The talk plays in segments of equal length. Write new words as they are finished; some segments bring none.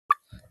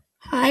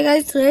Hi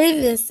guys, today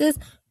this is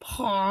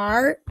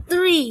part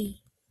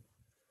 3.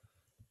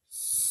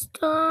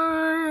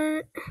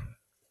 Start.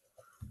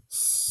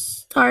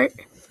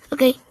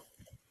 Okay.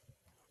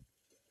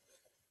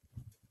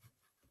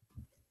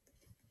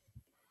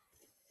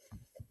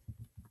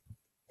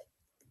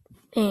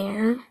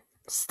 And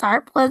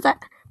start,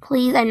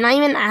 please. I'm not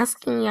even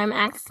asking you. I'm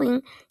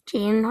asking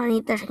Jaiden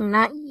 2013,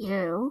 not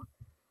you.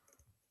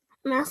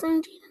 I'm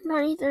asking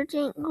Jaiden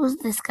 2013. Who's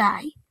this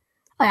guy?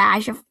 Oh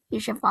yeah, you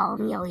should follow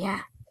me. Oh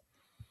yeah.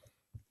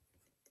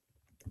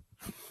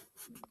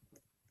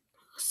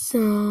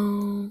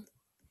 So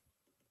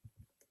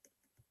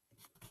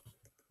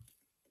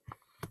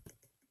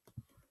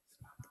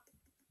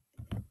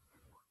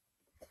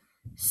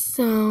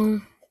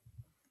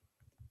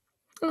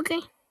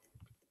okay.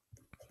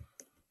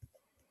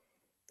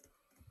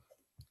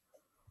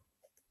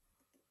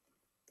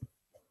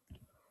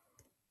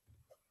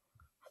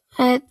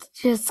 Let's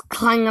just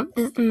climb up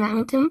this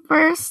mountain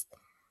first.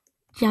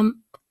 Jump.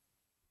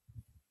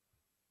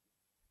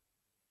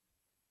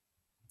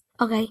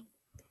 Okay.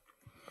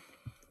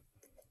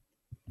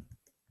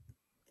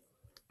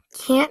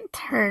 Can't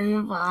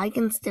turn, but I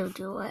can still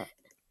do it.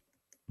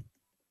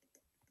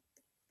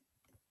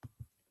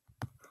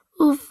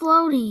 Ooh,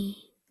 floaty.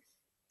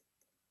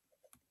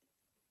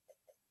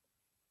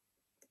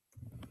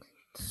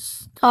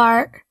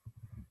 Start.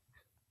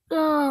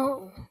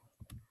 Go.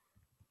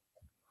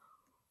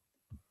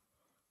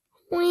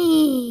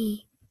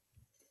 Wee.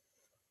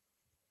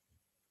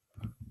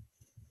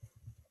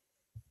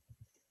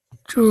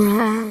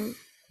 Drown.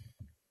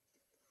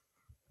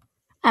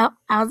 I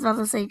was about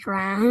to say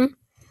drown,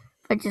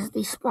 but just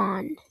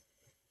despawned.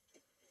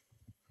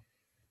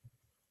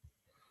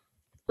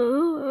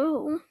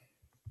 Ooh.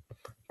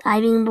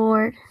 Diving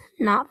board.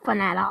 Not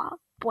fun at all.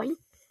 Boy.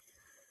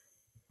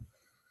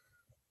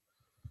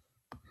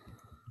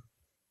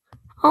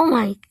 Oh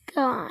my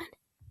god.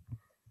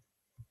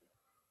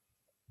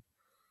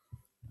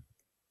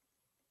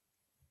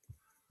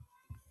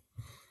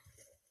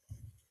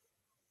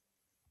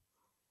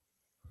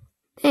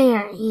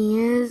 There he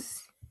is.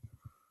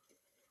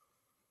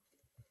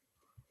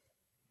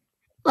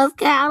 Let's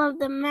get out of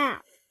the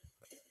map,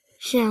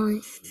 shall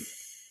we?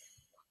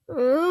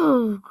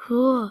 Ooh,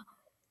 cool.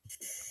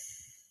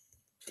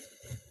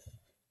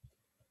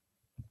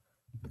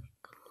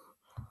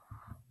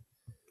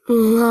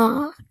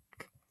 Look.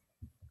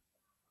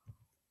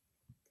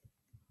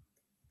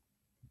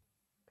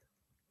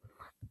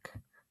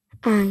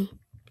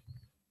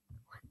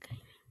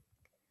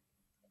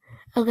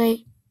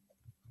 Okay.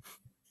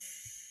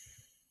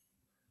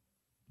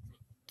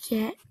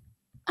 Get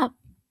up.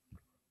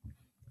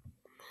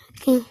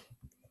 Okay.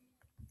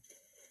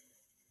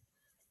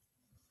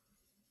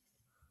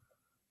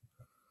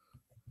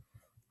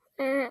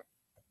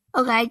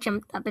 Okay, I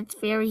jumped up. It's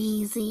very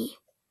easy.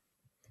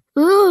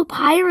 Ooh,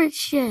 pirate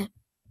ship.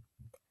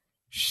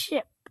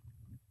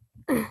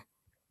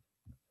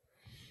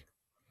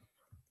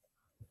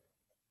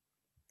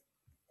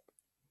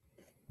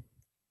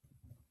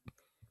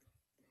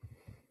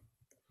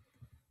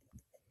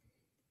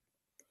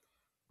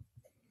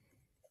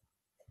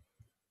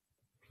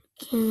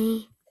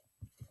 Okay.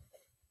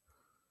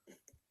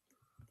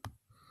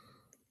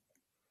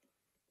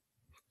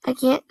 I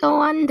can't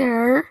go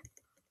under.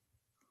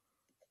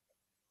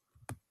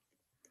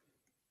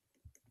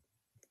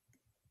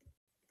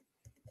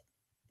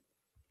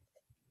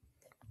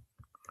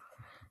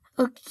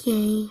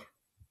 Okay.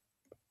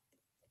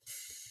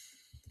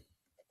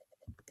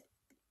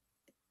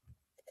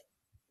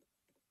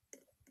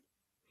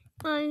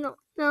 I don't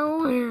know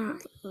where I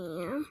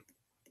am.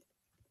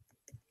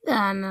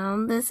 Oh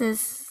no, this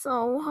is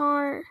so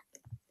hard.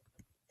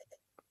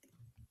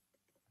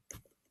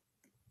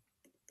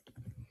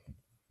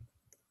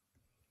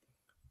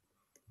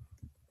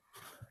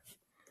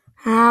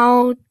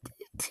 How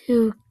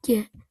to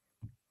get.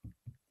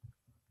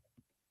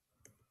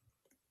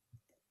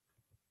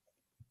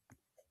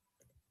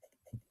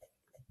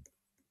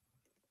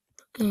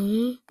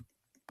 Okay.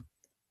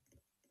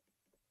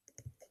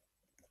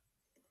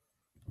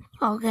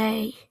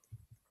 Okay.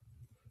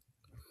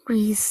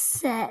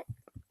 Reset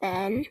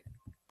then.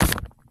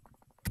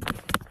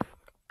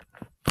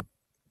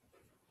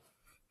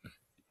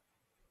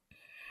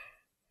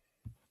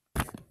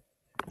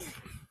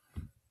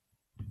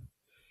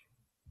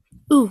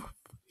 Ooh,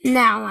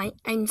 now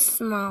I'm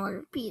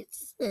smaller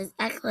pieces.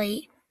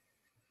 Actually,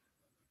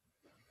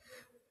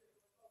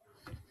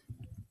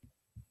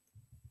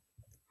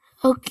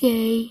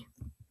 okay.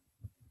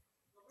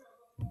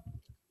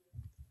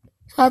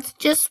 So let's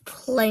just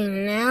play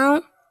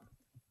now.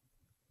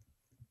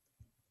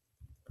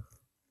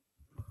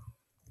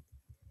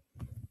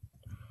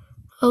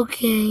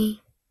 Okay.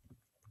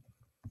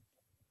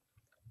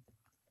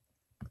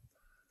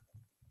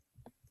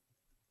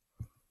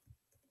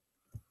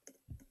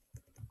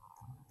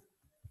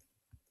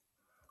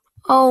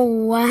 Oh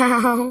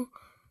wow.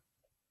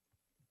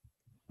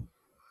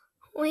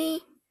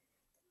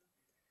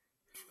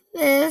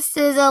 This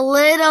is a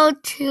little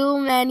too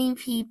many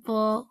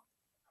people.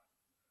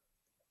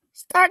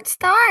 Start.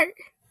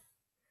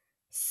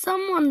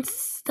 Someone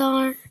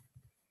start.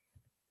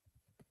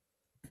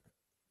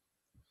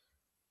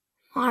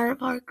 Water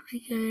park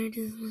record.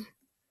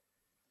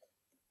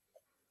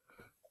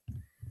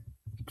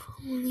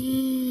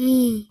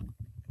 Please.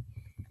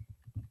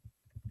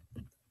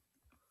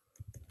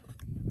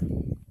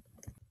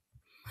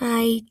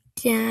 My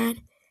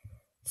dad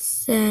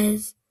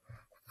says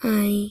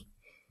I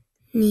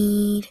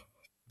need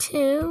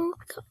to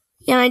go.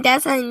 Yeah, my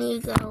dad said I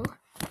need to go.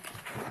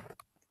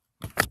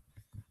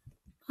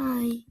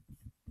 Bye.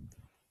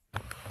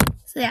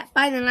 So yeah,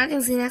 bye then. I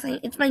can see you next time.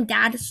 It's my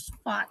dad's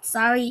fault.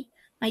 Sorry.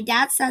 My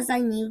dad says I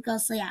need to go.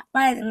 So yeah,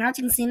 bye then. I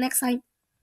can see you next time.